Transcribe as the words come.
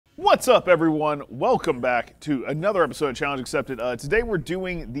What's up, everyone? Welcome back to another episode of Challenge Accepted. Today we're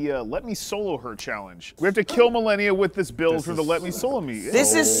doing the Let Me Solo Her challenge. We have to kill Malenia with this build for the Let Me Solo Me.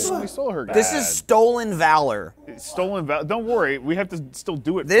 This is Let Me Solo Her. This is stolen valor. Stolen valor. Don't worry, we have to still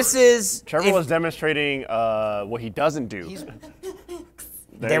do it. This first. is Trevor was demonstrating what he doesn't do.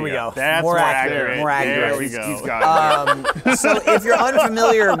 There we go. That's more accurate. More accurate. There we go. He's got it. So if you're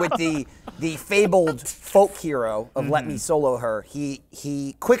unfamiliar with the fabled folk hero of Let Me Solo Her,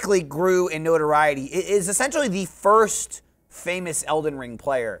 he quickly grew in notoriety. It is essentially the first famous Elden Ring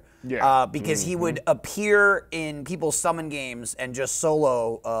player. Yeah. Because he would appear in people's summon games and just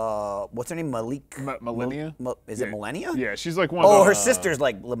solo, what's her name, Malenia? Is it Malenia? Yeah, she's like one Oh, of her sister's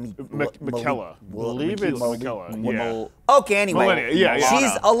like Miquella. Believe it's Miquella. Yeah. Okay, anyway. Malenia, yeah. She's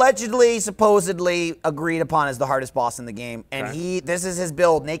allegedly, supposedly agreed upon as the hardest boss in the game. And this is his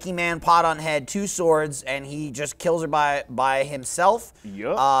build, Naked Man, pot on head, 2 swords, and he just kills her by himself.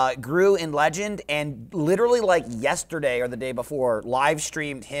 Yep. Grew in legend, and literally like yesterday or the day before, live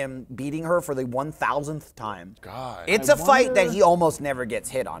streamed him beating her for the 1000th time. God. It's a fight that he almost never gets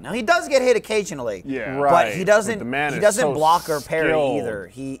hit on. Now he does get hit occasionally. Yeah. But he doesn't The man he is doesn't so block or parry skilled. either.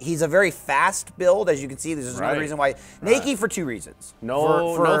 He's a very fast build, as you can see. This is another reason why Naked for 2 reasons.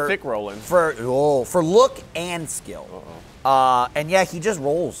 No thick rolling. For look and skill. And yeah, he just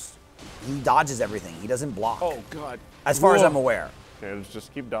rolls. He dodges everything. He doesn't block. Oh God. As far as I'm aware. Yeah,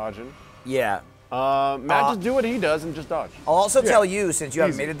 just keep dodging. Yeah. Matt, just do what he does and just dodge. I'll also tell you, since you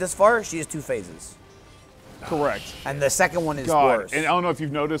haven't made it this far, she has 2 phases. Correct. And the second one is God. worse. And I don't know if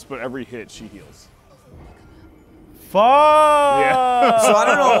you've noticed, but every hit she heals. Fuck! Yeah. So I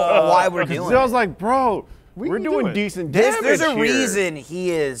don't know why we're doing I was it. like, bro, we're can do doing it. decent damage There's a here. reason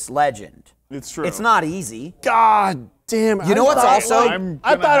he is legend. It's true. It's not easy. God damn. You know what's also-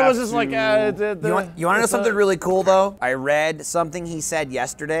 I thought it was just like, You want to know something really cool, though? I read something he said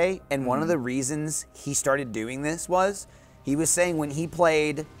yesterday, and one of the reasons he started doing this was he was saying when he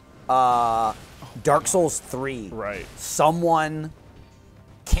played Dark Souls 3, someone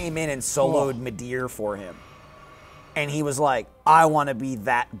came in and soloed Midir for him. And he was like, I want to be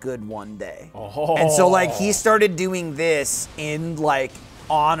that good one day. And so, like, he started doing this in, like,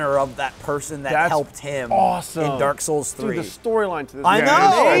 honor of that person that helped him in Dark Souls 3. Dude, the storyline to this I game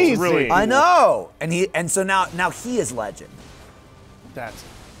know. is It's really amazing. I know. And so now he is legend. That's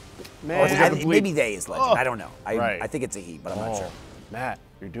Or maybe they is legend. I don't know. I think it's a he, but I'm not sure. Matt,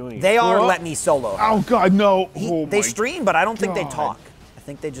 you're doing it. They are Let Me Solo. Oh God, no. They stream, but I don't think they talk. I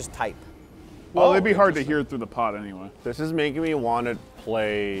think they just type. Well, it'd be hard to hear through the pod anyway. This is making me want to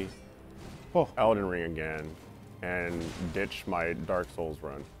play Elden Ring again and ditch my Dark Souls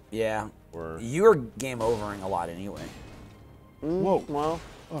run. Yeah. You're game overing a lot anyway. Whoa. Well,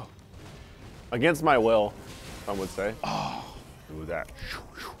 against my will, some would say. Do that.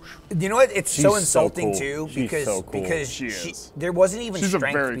 You know what? It's so insulting so cool. too She's because so cool. there wasn't even She's a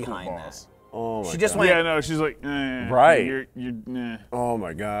strength very behind cool that. boss. Oh my She just God. went. Yeah, no, she's like, Right. You're Oh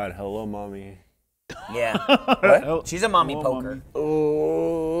my God. Hello, mommy. Yeah. What? She's a mommy Hello, poker. mommy.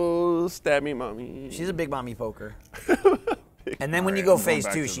 Oh, stab me, mommy. She's a big mommy poker. And then when you go phase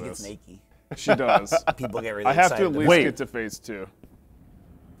 2, she gets naked. She does. People get really I have excited. to at least get to phase 2.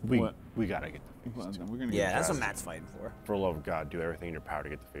 We gotta get to phase 2. We're gonna Yeah, get that's past what it. Matt's fighting for. For the love of God, do everything in your power to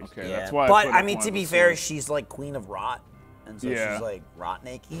get to phase 2. Okay, Yeah. that's why. But put I up mean, one to of be the fair, swords. she's like queen of rot, and so Yeah. she's like rot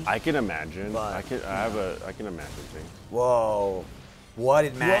naked. I can imagine. But- I can imagine things. Whoa. What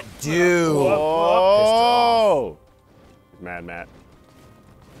did Matt do? Oh! Matt. Matt,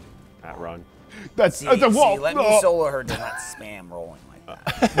 run. That's See, the wall. Let Me Solo Her does not spam rolling like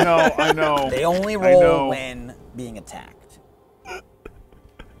that. No, I know. They only I know. roll when being attacked.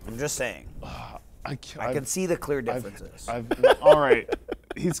 I'm just saying. I can see the clear differences. All right.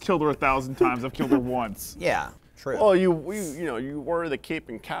 He's killed her 1,000 times. I've killed her once. Yeah, true. Oh, you wear the cape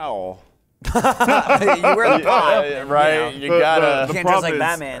and cowl. You wear the pot, Yeah, right? You You gotta. You can't dress like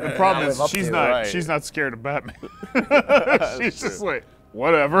Batman The and problem not is live up she's to it. not. Right. She's not scared of Batman. She's just like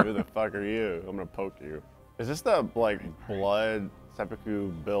whatever. Who the fuck are you? I'm gonna poke you. Is this the like blood seppuku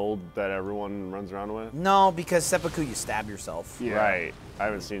build that everyone runs around with? No, because seppuku you stab yourself. Yeah. Right. I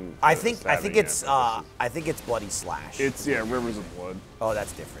haven't seen. I think it's stabbing bloody slash. It's rivers of blood. Oh,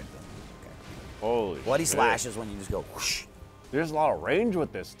 that's different then. Okay. Holy. Bloody shit. slash is when you just go whoosh. There's a lot of range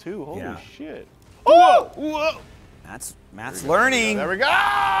with this too. Holy Yeah. shit. Whoa! Whoa! Matt's learning. There we go.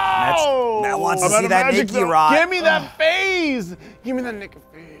 Matt wants to I'm out see of that magic Nikki zone. rot. Give me that phase. Give me that Nick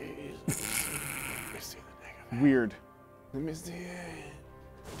phase. Let me see the Nick phase. Weird. Let me see it.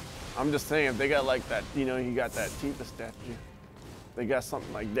 I'm just saying, if they got like that, you got that Tifa statue. They got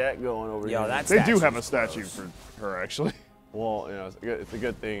something like that going over Yo, here. that's They do have a statue for her, actually. Well, you know, it's a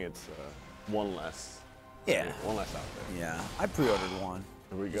good thing. It's one less. Yeah. One less out there. Yeah. I pre-ordered one.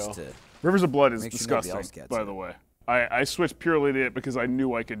 Here we go. Rivers of Blood is Make sure nobody else disgusting, gets by it. the way. I switched purely to it because I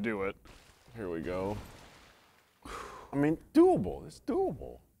knew I could do it. Here we go. I mean, doable. It's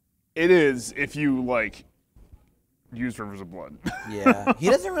doable. It is if you, like, use Rivers of Blood. Yeah. He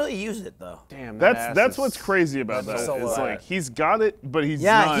doesn't really use it, though. Damn, That's what's crazy about that. so It's low. like, he's got it, but he's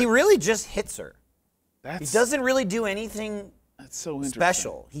Yeah, not. he really just hits her. He That's, doesn't really do anything that's so interesting.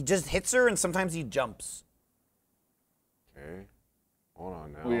 special. He just hits her, and sometimes he jumps. Okay. Hold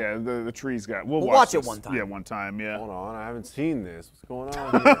on now. Well, yeah, the tree's got. We'll watch it this. one time. Yeah, one time, yeah. Hold on. I haven't seen this. What's going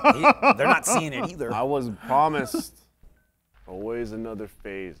on here? They're not seeing it either. I was promised always another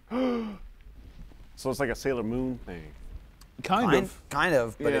phase. So it's like a Sailor Moon thing. Kind of.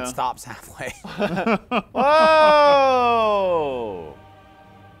 but Yeah. it stops halfway. Whoa!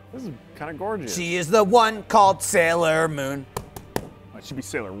 This is kind of gorgeous. She is the one called Sailor Moon. It should be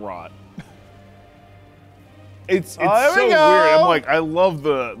Sailor Rot. It's Oh, there so we weird. go. I'm like, I love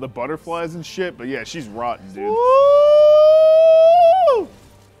the butterflies and shit, but yeah, she's rotten, dude. Woo!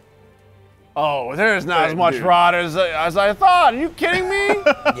 Oh, there's not as much Dude. rot as I thought. Are you kidding me?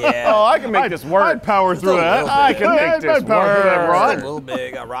 Yeah. Oh, I can make this work. I'd power through a that. little I bit. can make I'd this power through that work. A rot. little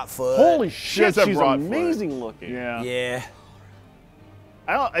big, got rot foot. Holy does shit, have she's rot foot. amazing looking. Yeah. Yeah.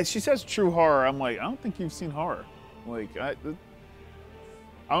 She says true horror. I'm like, I don't think you've seen horror. Like, I don't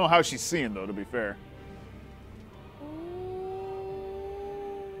know how she's seeing though. To be fair.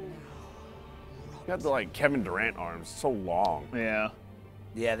 Got the like Kevin Durant arms, so long. Yeah.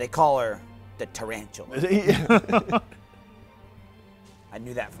 Yeah, they call her the tarantula. I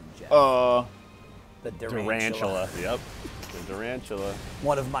knew that from Jeff. The Durantula. Yep. The Durantula.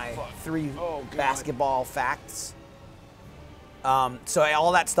 One of my 3 Oh, God. basketball facts. So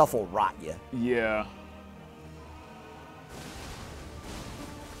all that stuff will rot you. Yeah.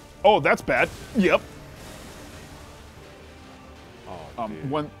 Oh, that's bad. Yep. Oh, dude.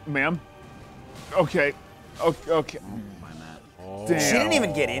 One, ma'am. Okay. Okay. Oh. Damn. She didn't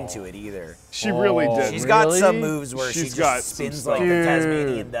even get into it either. She really Oh, did. She's got some Really? moves where she She's got just some spins stuff. like the Dude.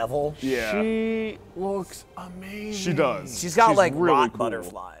 Tasmanian devil. Yeah. She looks amazing. She does. She's got like really rot cool.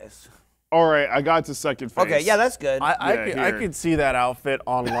 butterflies. All right, I got to second phase. Okay, yeah, that's good. Yeah, I here. could see that outfit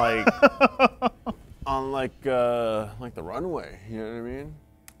on like on like the runway. You know what I mean?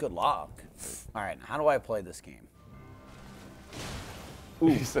 Good luck. All right, how do I play this game?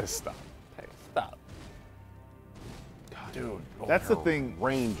 He says stop. Hey, stop. Dude, That's the her thing.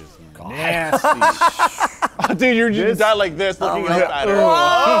 Range is nasty. Dude, you're just died like this, looking my up at her.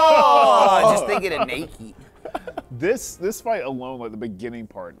 Oh, just thinking of Nike. This fight alone, like the beginning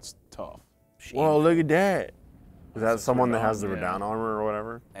part, is tough. Whoa, look at that. Is that someone that Radon, has the yeah. Radon armor or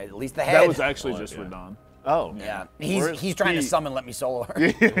whatever? At least the head. That was actually just Radon. Oh, yeah. Where's He's trying to he? summon Let Me Solo Her.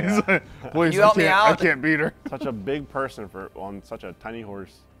 He's like, please, you help me I out? can't beat her. Such a big person on such a tiny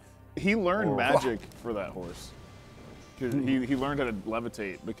horse. He learned Oh. magic for that horse. 'Cause he learned how to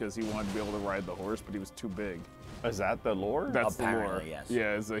levitate because he wanted to be able to ride the horse, but he was too big. Is that the lore? That's the lore. Apparently, yes.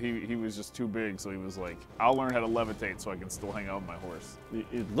 Yeah, so he was just too big, so he was like, I'll learn how to levitate so I can still hang out with my horse.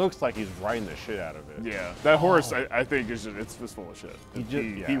 It looks like he's riding the shit out of it. Yeah, that horse I think is it's just full of shit. He just-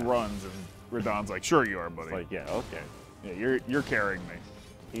 He yeah. runs and Radon's like, sure you are, buddy. It's like, yeah, okay. Yeah, you're carrying me.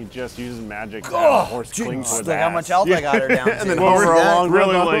 He just uses magic to Oh, have the horse geez, cling to his look how ass. much health I got her down to. And then Well, hover along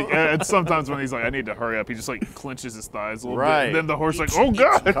really, with like, him. and sometimes when he's like, I need to hurry up, he just like clenches his thighs a little bit. Right. And then the horse like, oh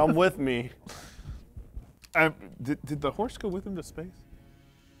god. Come with me. Did the horse go with him to space?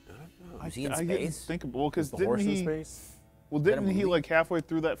 Is he in I didn't space? think well, because The didn't horse he? in space? Well, didn't he like halfway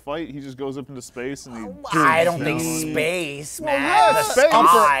through that fight? He just goes up into space and he. I don't think down. space, Well, man. yeah, the space.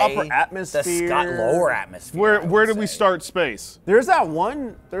 sky, Upper atmosphere. The sky, lower atmosphere. I Where would did we say. start space? There's that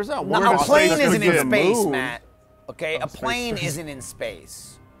one. There's that one. No, a does plane space isn't in begin? space, Moon. Matt. Okay, a plane space. isn't in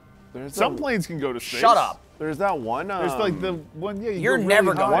space. There's Some that, planes can go to space. Shut up. There's that one. There's like the one. Yeah, you You're go never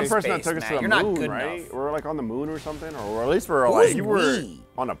really going high. one person that space, took us Matt. to the You're not moon, good right? enough. We're like on the moon or something, or at least we're Who's like you were we?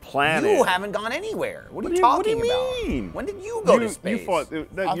 on a planet. You haven't gone anywhere. What are you What do talking you about? mean? When did you go to space? You fought. You're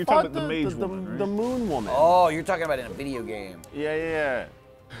I talking fought about the mage woman, right? the moon woman. Oh, you're talking about in a video game. Yeah.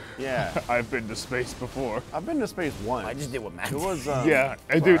 I've been to space before. I've been to space once. I just did what Matt It did. was. Yeah,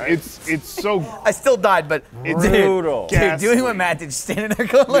 and dude, right. it's so. I still died, but It's brutal. Dude, ghastly. doing what Matt did, standing there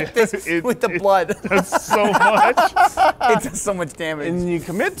going like this with the blood. That's so much. It does so much damage. And you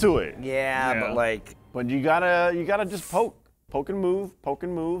commit to it. Yeah, Yeah. but like, But you gotta just poke and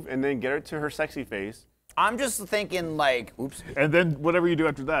move, and then get her to her sexy face. I'm just thinking like, oops. And then whatever you do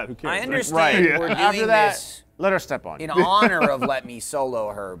after that, who cares? I right? understand Yeah. we're doing After that, this let her step on. in honor of Let Me Solo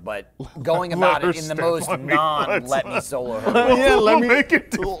Her, but going about her it in the step most on me. non-Let Me Solo Her way. Yeah, let me make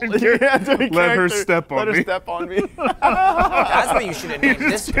it different Yeah, character. different Let her character. step on Let her me. step on me. That's what you should have named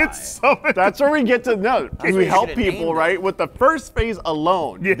this Just guy. get summoned. That's where we get to know. what We you help should've named people, it. right, with the first phase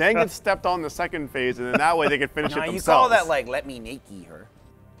alone. Yeah. Then get stepped on the second phase, and then that way they can finish No, it you themselves. call that like Let Me Nakey Her.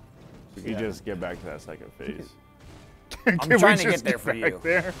 You just get back to that second phase. I'm Can we trying to just get there for back you.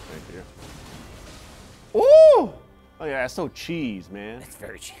 There? Thank you. Ooh! Oh yeah, that's so cheese, man. It's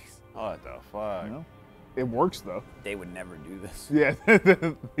very cheese. What the fuck? No. It works though. They would never do this. Yeah,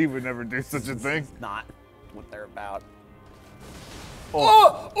 he would never do such a thing. It's not what they're about. That's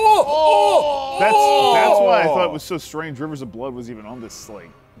why I thought it was so strange. Rivers of Blood was even on this like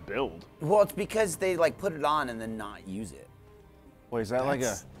build. Well, it's because they like put it on and then not use it. Wait, is that like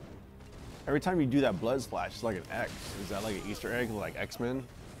a... Every time you do that blood splash, it's like an X. Is that like an Easter egg, like X-Men?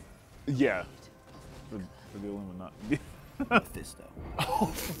 Yeah. For the Illuminati. Mephisto. Oh,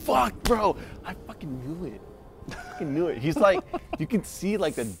 fuck, bro. I fucking knew it. I fucking knew it. He's like, you can see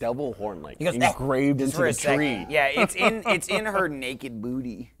like the devil horn like He goes, engraved just into for the a second. tree. Yeah, it's in her naked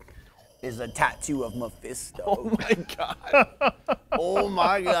booty. Is a tattoo of Mephisto. Oh my god. Oh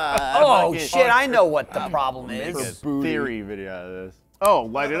my god. Oh shit! I know what the problem Make a is. theory video out of this. Oh,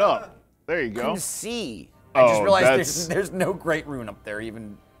 light it up. There you go. Couldn't see. I just Oh, realized that's- there's no great rune up there.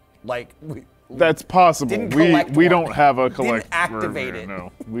 Even like That's possible. Didn't We collect one. don't have a collect. activate rune, it.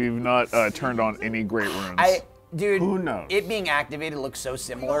 No, we've not turned on any great runes. Dude, Who knows? it being activated looks so We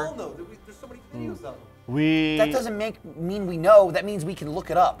similar. all know. There's so many videos of them. That doesn't mean we know. That means we can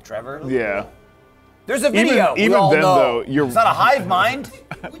look it up, Trevor. Yeah. There's a video. even we all then, know. though, you're- It's not a hive mind.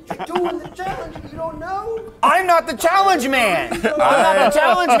 What you doing the challenge and you don't know? I'm not the challenge man. I'm not the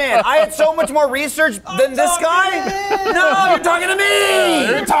challenge man. I had so much more research than this guy. No, you're talking to me.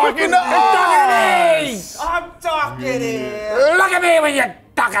 You're talking to us. I'm talking here. Look at me when you're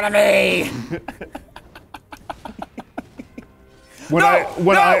talking to me. When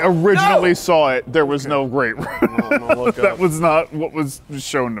I originally saw it, there was no great rune. That was not what was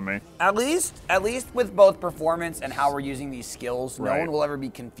shown to me. At least with both performance and how we're using these skills, no Right. one will ever be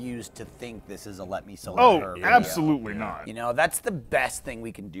confused to think this is a Let Me Solo Oh, Her video. absolutely not. You know, that's the best thing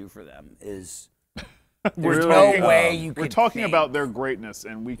we can do for them is We're there's talking- no way you We're could talking think. about their greatness,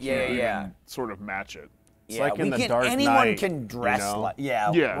 and we can't Yeah. even sort of match it. It's Yeah, like in we the can, Dark anyone Knight, can dress you know? like Yeah,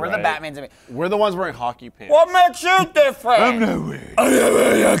 we're the right. Batmans. We're the ones wearing hockey pants. What makes you different? No way.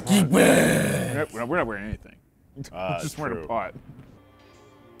 We're not wearing anything. We're just wearing a true. pot.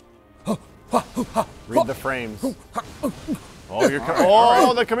 Read the frames.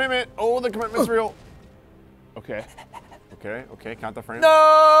 Oh, the commitment. Oh, the commitment's real. Okay. Okay, count the frames.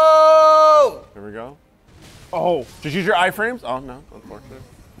 No! Here we go. Oh, Just use your iframes? Oh, no, unfortunate.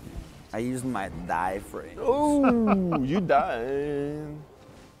 I used my die frame. Oh, you died.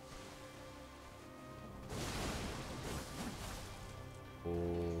 Oh,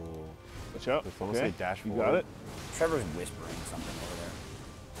 watch out. It's almost like dash You forward. got it? Trevor's whispering something over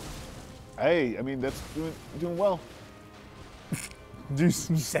there. Hey, I mean, that's doing well. Do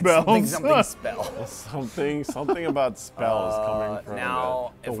some spells. Something spell. Something about spells coming from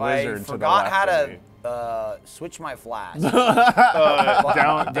Now, the if I wizard to the forgot left how of me. to switch my flash.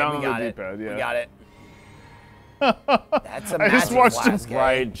 Down Okay, on we the got it. D-pad, yeah. We got it. That's a I just magic watched him flask, eh?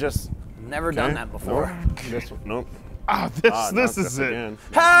 Right, just Never done that before. this one. Nope. Ah, Ah, this not is it. again.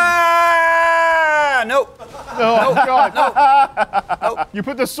 Ah! Nope. Oh God! No. You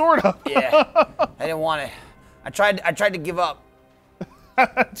put the sword up. Yeah. I didn't want it. I tried to give up.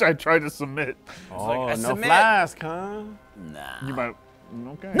 I tried to submit. Oh, like, I no submit. flask, huh? Nah. You might.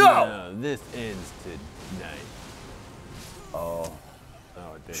 Okay. No! This ends tonight. Oh.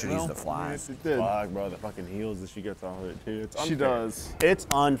 Oh, it did. Should use the flask. It did. Fuck, bro, the fucking heals that she gets off of it too. It's unfair. She does. It's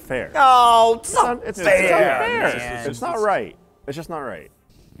unfair. Oh, it's not It's fair, unfair. man. It's not right. It's just not right.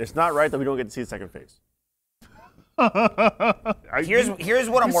 It's not right that we don't get to see the second phase. Here's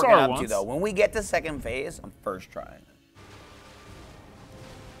what I'm you working saw her up to once. though. When we get to second phase, I'm first trying it.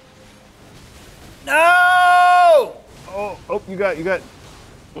 No! Oh, you got.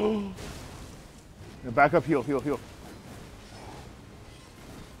 Now back up, heal.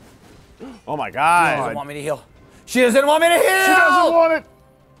 Oh my She god. doesn't want me to heal. She doesn't want me to heal! She doesn't want it.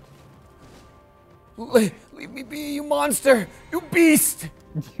 Leave me be, you monster! You beast!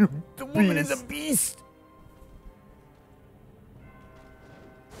 You The woman is a beast. beast!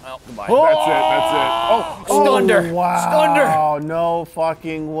 Well, goodbye. That's it. Oh, Stunned her! Wow. Stunned her! Oh, no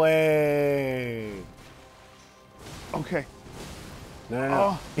fucking way. okay. No.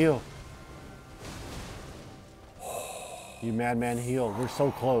 Oh. Heal. You madman heal. We're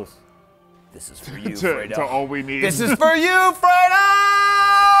so close. This is for you, to Fredo. all we need. This is for you,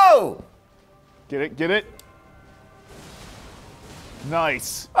 Fredo! Get it, get it.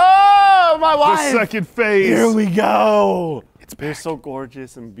 Nice. Oh, my The wife! second phase. Here we go. It's They're back. so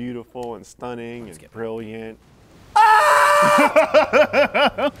gorgeous and beautiful and stunning and brilliant.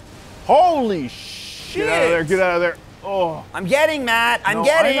 Holy shit! Get out of there, get out of there. Oh. I'm getting Matt. I'm No,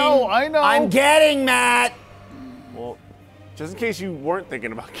 getting. I know. I'm getting Matt. Well, just in case you weren't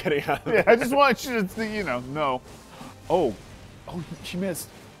thinking about getting out of Yeah, there. I just want you to, no. Oh, she missed.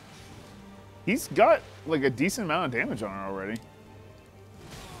 He's got like a decent amount of damage on her already.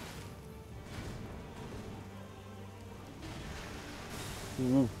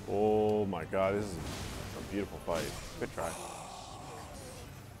 Oh my god, this is a beautiful fight. Good try.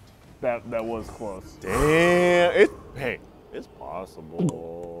 That was close. Damn, hey, it's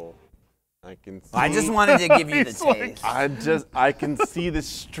possible. I can see. I just wanted to give you the He's like- taste. I can see the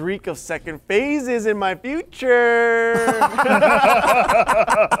streak of second phases in my future.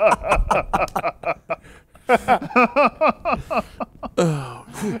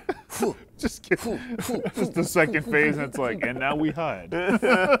 Just the second phase, and it's like, and now we hide.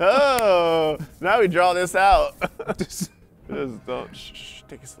 Oh, now we draw this out. Just don't. Shh,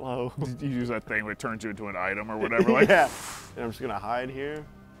 take it slow. You use that thing where it turns you into an item or whatever. Like, Yeah, and I'm just gonna hide here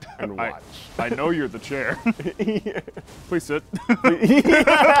and watch. I know you're the chair. Please sit.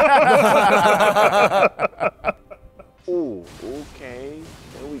 Oh, okay.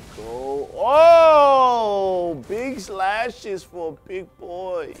 There we go. Oh, big slashes for a big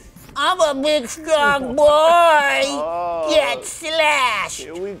boy. I'm a big strong boy. Oh. Get slashed.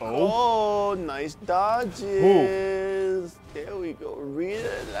 Here we go. Nice dodges. There we go. Read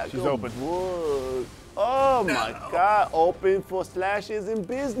it like She's a open. book. Oh my God. Open for slashes in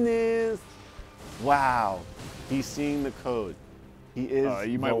business. Wow. He's seeing the code. He is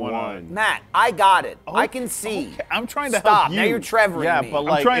You might the wanna- one. Matt, I got it. I can see. Okay, I'm trying to Stop. help you. Now you're Trevoring Yeah, me. but I'm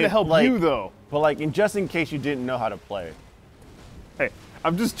like, trying to if, help like- you, though. But like, just in case you didn't know how to play. Hey,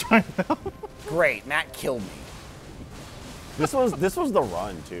 I'm just trying to help. Great. Matt killed me. This was the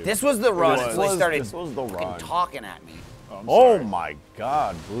run too. This was the run was. until he started This was the fucking run. talking at me. I'm Oh sorry. my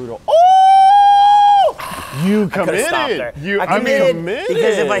God, brutal. Oh! You Could have stopped committed. her. I committed committed.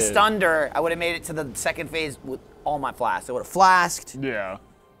 because if I stunned her, I would have made it to the second phase with all my flasks. I would have flasked. Yeah.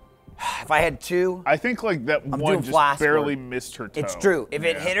 If I had two, I think like that doing one just flask barely work. missed her toe. it's true. If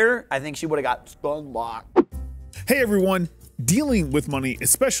it Yeah. hit her, I think she would have got stun locked. Hey everyone! Dealing with money,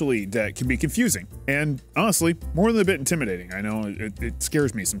 especially debt, can be confusing and honestly, more than a bit intimidating. I know it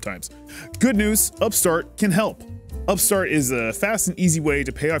scares me sometimes. Good news, Upstart can help. Upstart is a fast and easy way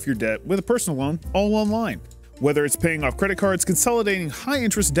to pay off your debt with a personal loan all online. Whether it's paying off credit cards, consolidating high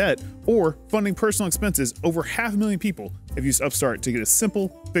interest debt, or funding personal expenses, over 500,000 people have used Upstart to get a simple,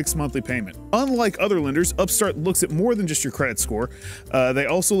 fixed monthly payment. Unlike other lenders, Upstart looks at more than just your credit score. They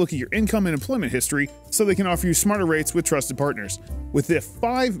also look at your income and employment history so they can offer you smarter rates with trusted partners. With a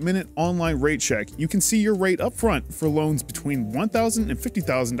 5-minute online rate check, you can see your rate up front for loans between $1,000 and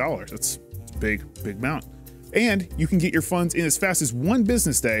 $50,000. That's a big amount. And you can get your funds in as fast as 1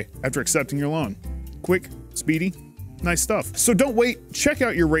 business day after accepting your loan. Quick, speedy, nice stuff. So don't wait. Check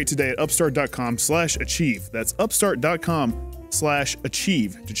out your rate today at upstart.com/achieve. That's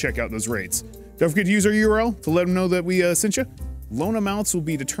upstart.com/achieve to check out those rates. Don't forget to use our URL to let them know that we sent you. Loan amounts will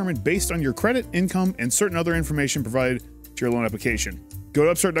be determined based on your credit, income, and certain other information provided to your loan application. Go to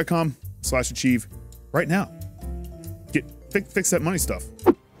upstart.com/achieve right now. Fix that money stuff.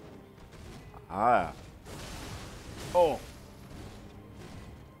 Ah. Oh.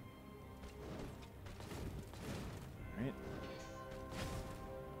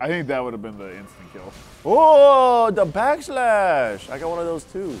 I think that would have been the instant kill. Oh, the backslash. I got one of those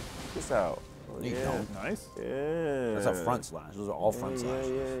too. Check this out. Oh, You yeah. don't. Nice. Yeah. That's a front slash. Those are all front Yeah,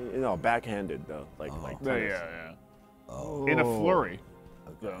 slashes. yeah. No, backhanded though. Like Yeah, tennis. yeah. Oh. In a flurry.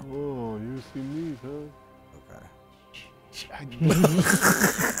 So. Oh, you see me, huh?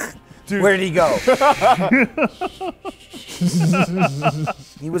 Dude. Where did he go?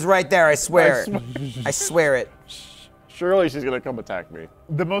 He was right there, I swear. I swear it. Surely she's gonna come attack me.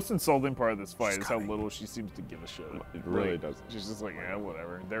 The most insulting part of this fight is how little she seems to give a shit. It really Like, does. She's just like, yeah,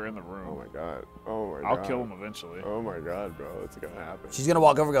 whatever. They're in the room. Oh my god. Oh my god. I'll kill him eventually. Oh my god, bro. It's gonna happen. She's gonna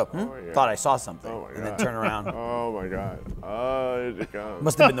walk over and go, Oh, yeah. thought I saw something. Oh my And then God. turn around. Oh my god. Oh, here it comes.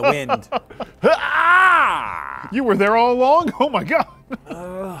 Must have been the wind. Ah! You were there all along? Oh my god.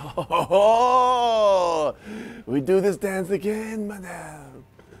 Oh, we do this dance again, madame.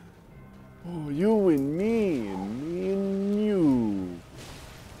 Oh, you and me and you.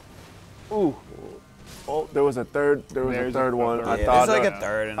 Ooh. Oh, there was a third. There was There's a third one. third. I Yeah, thought. there's like a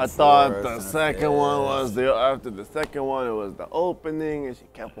third and a I thought fourth the and a second one fifth. was the after the second one. It was the opening, and she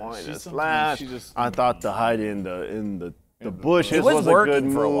kept wanting to sometimes slash. she just- I thought the hide in the bushes It was was a good working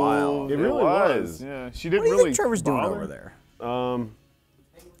move. for a while. It really was. Yeah, she didn't What do you really. think Trevor's doing bother. over there?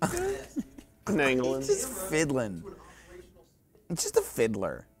 Finagling. Just fiddling. It's just a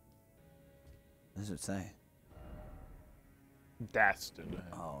fiddler. What does it say? Dastard.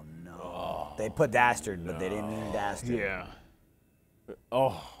 Oh no. They put dastard, but they didn't mean dastard. Yeah.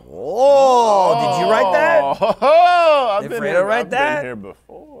 Oh, did you write that? Oh, I've Did been Fredo here, write I've that? Been here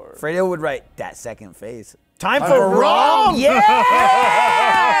before. Fredo would write that second phase. Time for romp! Yeah!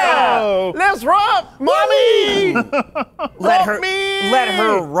 Let's romp, mommy. Let me!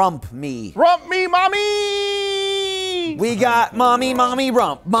 her rump me. Rump me, mommy. We got mommy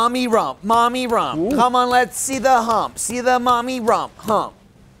rump, mommy rump, mommy rump. Ooh. Come on, let's see the hump. See the mommy rump, hump.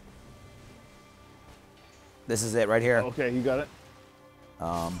 This is it right here. Okay, you got it.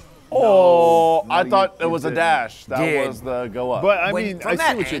 Oh, I no, thought you it was a didn't. dash. That Dude. was the go up. But I When- mean, from I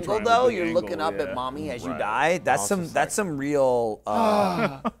that see what you're angle, trying though, with the you're angle, looking up yeah. at mommy as you Right. die. That's was some just that's some real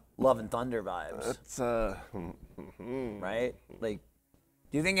Love and Thunder vibes, It's right? Like,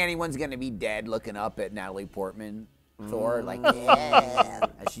 do you think anyone's gonna be dead looking up at Natalie Portman, Thor, like yeah,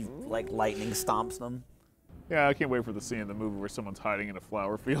 as she like lightning stomps them Yeah, I can't wait for the scene in the movie where someone's hiding in a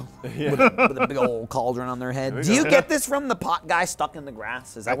flower field. with a big old cauldron on their head? Do you get this from the pot guy stuck in the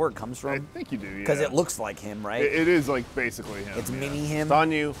grass? Is that where it comes I from? think you do, yeah. Because it looks like him, right? It is like basically him. It's yeah. mini him.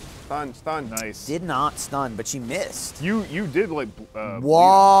 stun you. Stun. Nice. Did not stun, but she missed. You did like.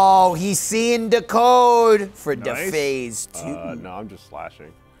 Whoa, he's seeing the code for the Nice. phase 2. No, I'm just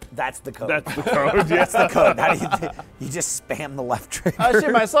slashing. That's the code. That's the code. Yeah. That's the code. How do you just spam the left trigger? Oh shit,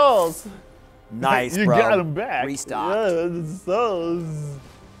 my souls. Nice, You bro. got him back. Restock. souls.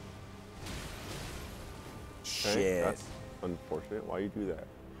 Shit. That's unfortunate. Why you do that?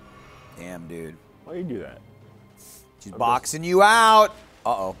 Damn, dude. Why you do that? She's boxing you out.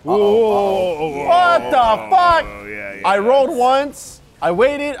 Uh-oh. Whoa. What the fuck? Oh, yeah. I rolled once. I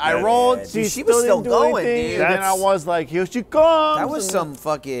waited. I rolled. dude, She she was still still didn't do going, anything, dude. And then I That's- was like, here she comes. That was and some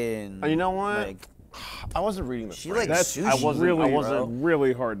fucking. You know what? Like, I wasn't reading the she frames. like That's sushi.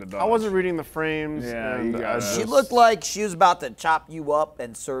 really hard to dodge. I wasn't reading the frames. Yeah, and you I gotta- just- She looked like she was about to chop you up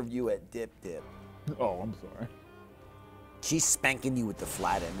and serve you at dip. Oh, I'm sorry. She's spanking you with the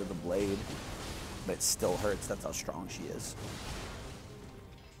flat end of the blade, but it still hurts. That's how strong she is.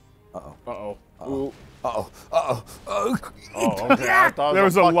 Uh-oh. Uh-oh. Uh-oh. Oh, okay. I thought There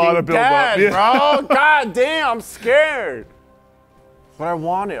was a a lot of fucking build-up, dad, yeah. bro. God damn, I'm scared. But I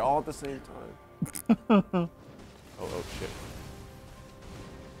want it all at the same time. oh shit.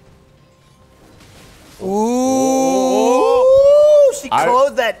 Ooh, she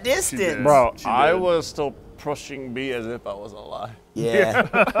closed that distance. did. Bro, She I did. was still pushing B as if I was alive. Yeah.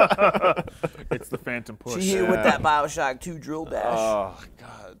 It's the phantom push. She hit with that Bioshock 2 drill dash. Oh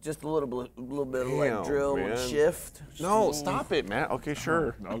god. Just a little bit of Damn, like drill and man. shift. No, stop it, man. Okay,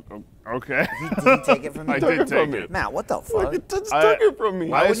 sure. Okay. Did you take it from me? I Took did it from take me. it. Matt, what the fuck? It just I- took it from me.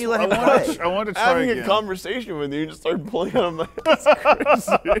 Why wouldn't you let him wanted play? to- I wanted to try Having again. a conversation with you, you just started pulling out of my That's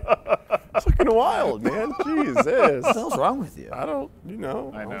crazy. It's fucking wild, man. Jesus. What the hell's wrong with you? I don't, I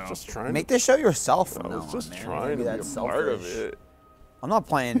know. was just trying Make this show yourself from I now was on, just man. trying Maybe to be a that's part of selfish. it. I'm not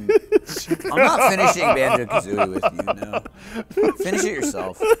playing. I'm not finishing Banjo-Kazooie with you, no. Finish it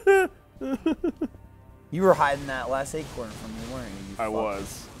yourself. You were hiding that last acorn from me, weren't you? I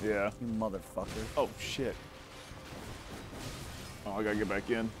was. Yeah. You motherfucker. Oh, shit. Oh, I gotta get back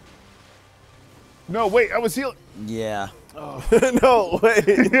in. No, wait, I was healing. Yeah. No, wait.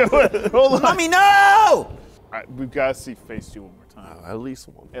 Hold on. Mommy, no! We've gotta see phase 2 one more time. At least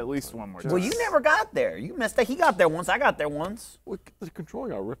one. At least one more time. Well, you never got there. You missed it. He got there once. I got there once. The controller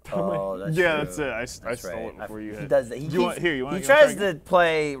got ripped out of my Oh, that's Yeah, true. that's it. I stole right. it before you He hit. does that. He You keeps- want, here, you want He you wanna tries try to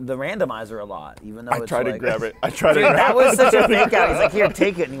play the randomizer a lot, even though I it's tried to like, grab it. I tried to Dude, grab that it. was such a fake out. He's like, here,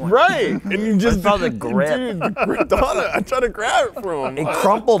 take it. And he went, Right. And you just felt the grip. Dude, the grip on it. I tried to grab it from him. It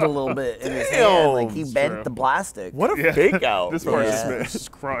crumpled a little bit in his hand. Like he Damn. bent True. the plastic. What a Yeah. fake out. This part Yeah. is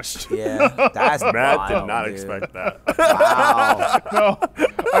just crushed. Yeah, that's Matt wild, did not dude. expect that. Wow. No,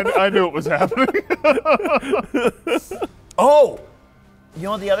 I knew it was happening. Oh, you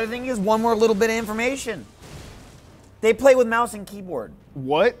know what the other thing is? One more little bit of information. They play with mouse and keyboard.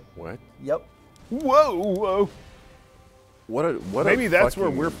 What? What? Yep. Whoa, whoa. Maybe that's where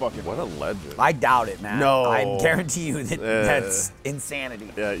we're fucking. What a legend. I doubt it, man. No. I guarantee you that that's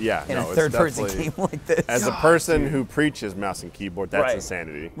insanity. Yeah, in no, a it's third-person definitely- game like this. As a person who preaches mouse and keyboard, that's Right.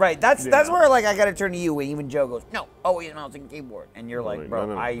 insanity. Right, that's where like I gotta turn to you when even Joe goes, no, always mouse and keyboard, and you're like, Like, bro,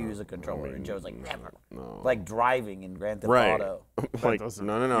 no, I use a controller, and Joe's like, never. No. Like driving in Grand Theft Right. Auto. Like, doesn't-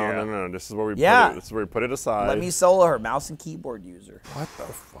 no. yeah. This is where we Yeah. put it. This is where we put it aside. Let me solo her, mouse and keyboard user. What the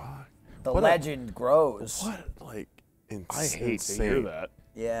fuck? The What a- legend grows. What like? I hate to hear that.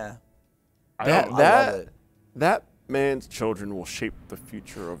 Yeah. That I love that it. that man's children will shape the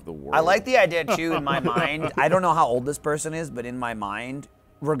future of the world. I like the idea too in my mind. I don't know how old this person is, but in my mind,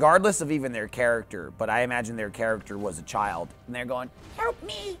 regardless of even their character, but I imagine their character was a child, and they're going, "Help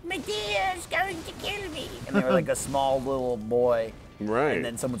me, my dear's going to kill me," and they were like a small little boy, Right. and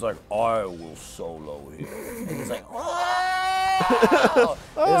then someone's like, "I will solo him," and he's like, "Oh!"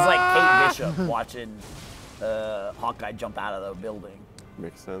 It was like Kate Bishop watching Hawkeye jump out of the building,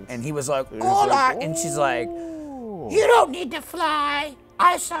 Makes sense. and he was like, He's "Hola," like, and she's like, "Oh." "You don't need to fly.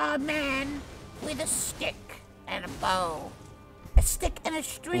 I saw a man with a stick and a bow. A stick and a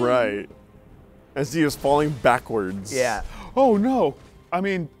string." Right. As he was falling backwards. Yeah. Oh no. I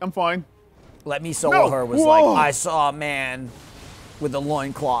mean, I'm fine. Let Me Solo No. Her was Whoa. like, I saw a man with a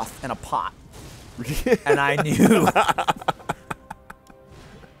loincloth and a pot. And I knew.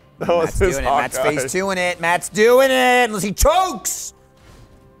 That was Matt's his doing it. Matt's Hawkeye. face doing it. Matt's doing it. Unless he chokes.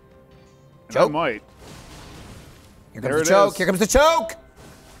 I Choke. might. Here There comes it the choke. is. Here comes the choke.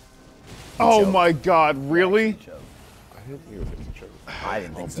 Oh choked. my God! Really? I didn't think it was gonna choke. I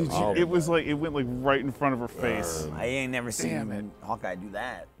didn't think so. Did you- it was like it went like right in front of her face. I ain't never Damn seen Hawkeye do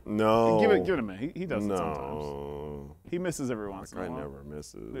that. No. Give it a minute. He does it sometimes. No. He misses every once in a I while. never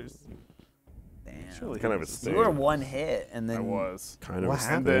misses. There's- Damn. Surely Kind he of a misses. sting. You were one hit, and then I was. Kind of What a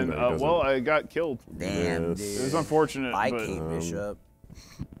happened? sting And then, that he doesn't- well, I got killed. Damn, Yes. dude. It was unfortunate, Bye, but Kate Bishop.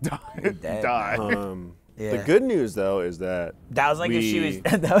 died. dead. Die. Yeah. The good news though is that That was like if she was.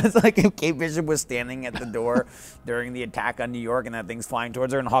 That was like if Kate Bishop was standing at the door during the attack on New York, and that thing's flying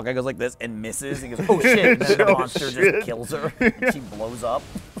towards her, and Hawkeye goes like this and misses. And he goes, "Oh shit!" And then the Oh, monster shit. just kills her. And she blows up.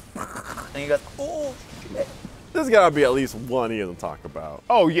 And he goes, "Oh shit!" there's gotta be at least one he doesn't talk about,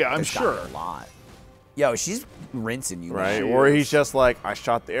 Oh yeah, I'm There's gotta sure. be a lot. Yo, she's rinsing you, right? man. She Or is. he's just like, I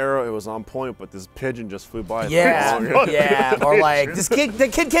shot the arrow, it was on point, but this pigeon just flew by. Yeah, yeah. Or like the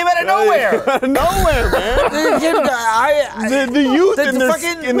kid came out of nowhere. Nowhere, man. The youth The in their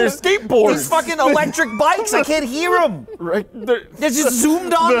fucking- in their skateboards. These fucking electric bikes, I can't hear them. right. They're They just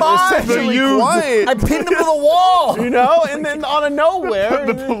zoomed on by. essentially youth. quiet. I pinned them to the wall. You know, and then out of nowhere,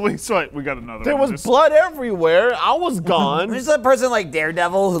 The police, right? We got another. there one. was blood everywhere. I was gone. There's that person like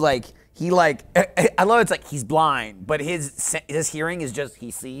Daredevil who like he like I love it's like he's blind, but his hearing is just he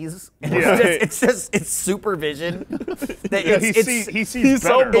sees. And Yeah. it's supervision. That Yeah, it's, he sees he's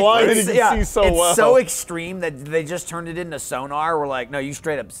so better. blind and it's, he can see so it's well. so extreme that they just turned it into sonar. We're like, no, you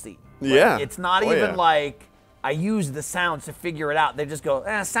straight up see. Like, Yeah. it's not Oh, even yeah. like I use the sounds to figure it out. They just go,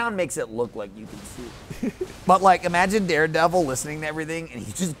 sound makes it look like you can see. But like, imagine Daredevil listening to everything and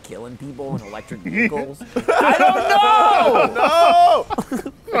he's just killing people in electric vehicles. I don't know.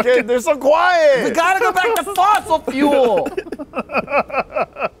 No! Okay, they're so quiet. We gotta go back to fossil fuel.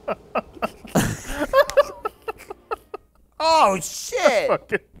 Oh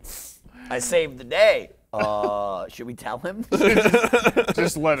shit! I saved the day. Should we tell him?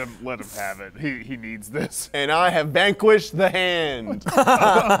 Just let him have it. He needs this. And I have vanquished the hand.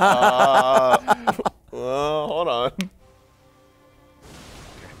 Hold on.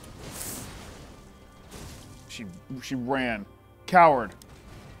 She ran. Coward.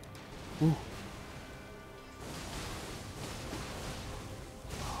 Ooh.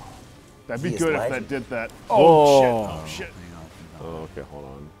 That'd be He is good if legend. that did that. Whoa. Oh shit. Oh shit. Oh, okay, hold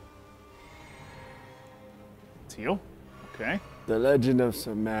on. Teal. Okay. The legend of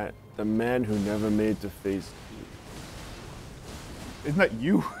Samat, the man who never made to face Isn't that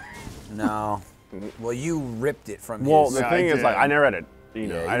you? No. Well, you ripped it from Well, his. the Yeah, thing I is, like, did. I never had it. You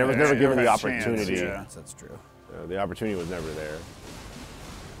know, Yeah, I you was never never given the had a chance, opportunity. yeah. That's true. The opportunity was never there.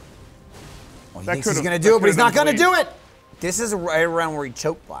 Well, he That thinks he's could've- gonna that do it, but he's not could've gonna been do it. This is right around where he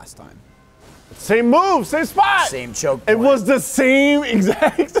choked last time. Same move, same spot. Same choke. It point. was the same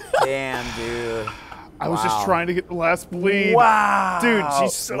exact. Damn, dude. I was Wow. just trying to get the last bleed. Wow. Dude,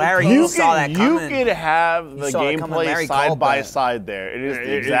 she's so Larry, close. you saw that you coming. could have the saw it coming. Larry gameplay side called by that. side there. It is Yeah,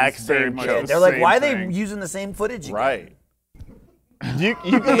 the it exact is very same much choke. the They're like, same why are they thing. using the same footage again? Right. You could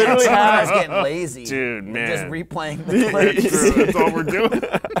Literally literally have have. getting lazy. Dude, They're man. just replaying the clips. True, that's all we're doing.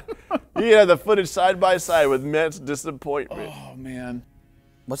 Yeah, the footage side by side with Matt's disappointment. Oh man.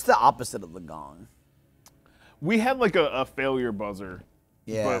 What's the opposite of the gong? We had like a failure buzzer,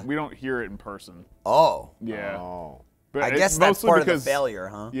 Yeah. but we don't hear it in person. Oh. Yeah. Oh. But I it's guess that's mostly part of because, the failure,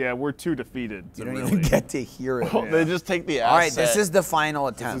 huh? Yeah, we're too defeated. You to don't really. even get to hear it. Well, they just take the asset. All right, this is the final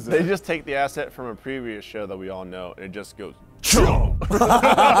attempt. They just take the asset from a previous show that we all know, and it just goes.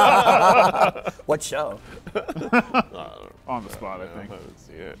 What show? On the spot, I I think. haven't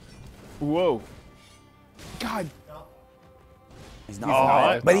seen it. Whoa. God. He's not alive.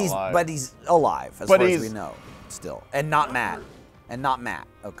 alive. But Not he's alive. but he's alive as But far as we he's- know. Still. And not Matt. And not Matt.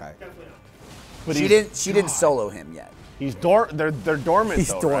 Okay. But She didn't solo him yet. He's they're dormant He's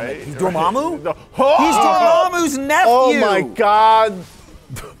though, dormant. right? He's Dormammu? Right? He's Dormammu's nephew. Oh my God!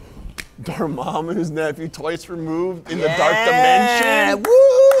 Dormammu's nephew, twice removed in the dark Yeah. dimension. Woo!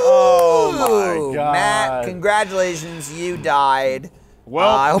 Oh my God. Matt, congratulations, you died. Well-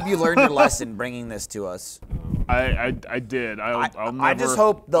 I hope you learned your lesson bringing this to us. I did. I'll never. I just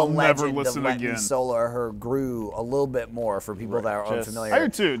hope the I'll never legend of listen Let Me again. Solo Her grew a little bit more for people that are Just- unfamiliar. I do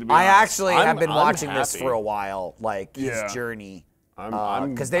too, to be I honest. actually have been I'm watching this happy. for a while, like Yeah. his journey.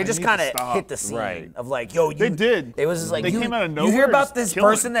 I'm Because they I just need to kind of stop. hit the scene Right. of like, yo, you, They did. It was just like They you, came out of you nowhere hear about just this killing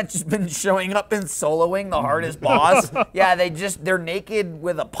person it. that's just been showing up and soloing the hardest boss. Yeah, they're naked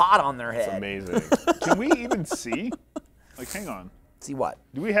with a pot on their It's head. amazing. Can we even see? Like, hang on. See what?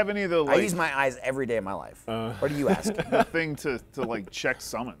 Do we have any of the I like use my eyes every day of my life. What do you ask? the thing to like check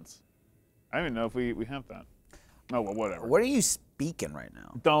summons? I don't even know if we have that. Oh well, whatever. What are you speaking right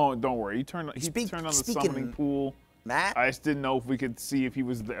now, Don't worry. He turned on the summoning pool. Matt? I just didn't know if we could see if he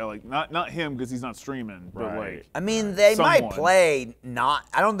was there. Like not him because he's not streaming, but Right. like I mean, they might someone. play not.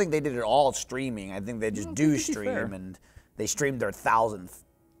 I don't think they did it all streaming. I think they just do stream, fair. and they streamed their 1,000th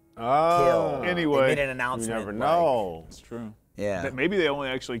Oh. kill. Anyway, they made an You announcement. never like- know. it's true. yeah. That maybe they only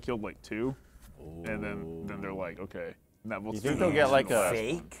actually killed like 2, and then they're like, okay, that will. You think they'll get like a?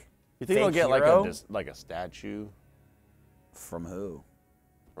 Fake? You think they'll Fake get hero? like a statue From who?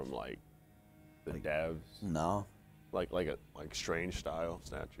 from like the devs, No. like a strange style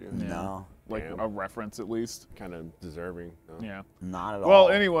statue? No. like Damn. a reference at least? Kind of deserving. Huh? Yeah. Not at all. Well,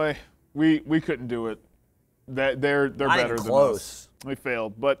 anyway, we couldn't do it. That they're Not better even than close. us. We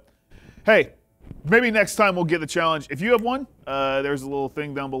failed, but hey, maybe next time we'll get the challenge. If you have one, there's a little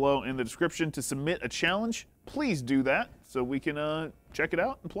thing down below in the description to submit a challenge. Please do that so we can check it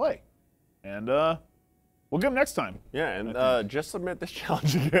out and play. And we'll get them next time. Yeah, and just submit this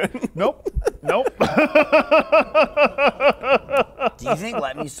challenge again. Nope. Nope. Do you think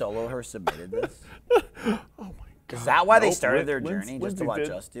Let Me Solo Her submitted this? Oh my God. Is that why they Nope. started their Lindsay journey, just to watch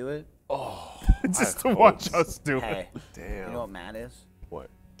did. us do it? Just to watch us do it. Hey, Damn. you know what Matt is? What?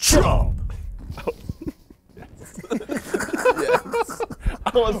 Trump.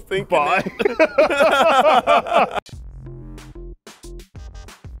 I was thinking. Bye.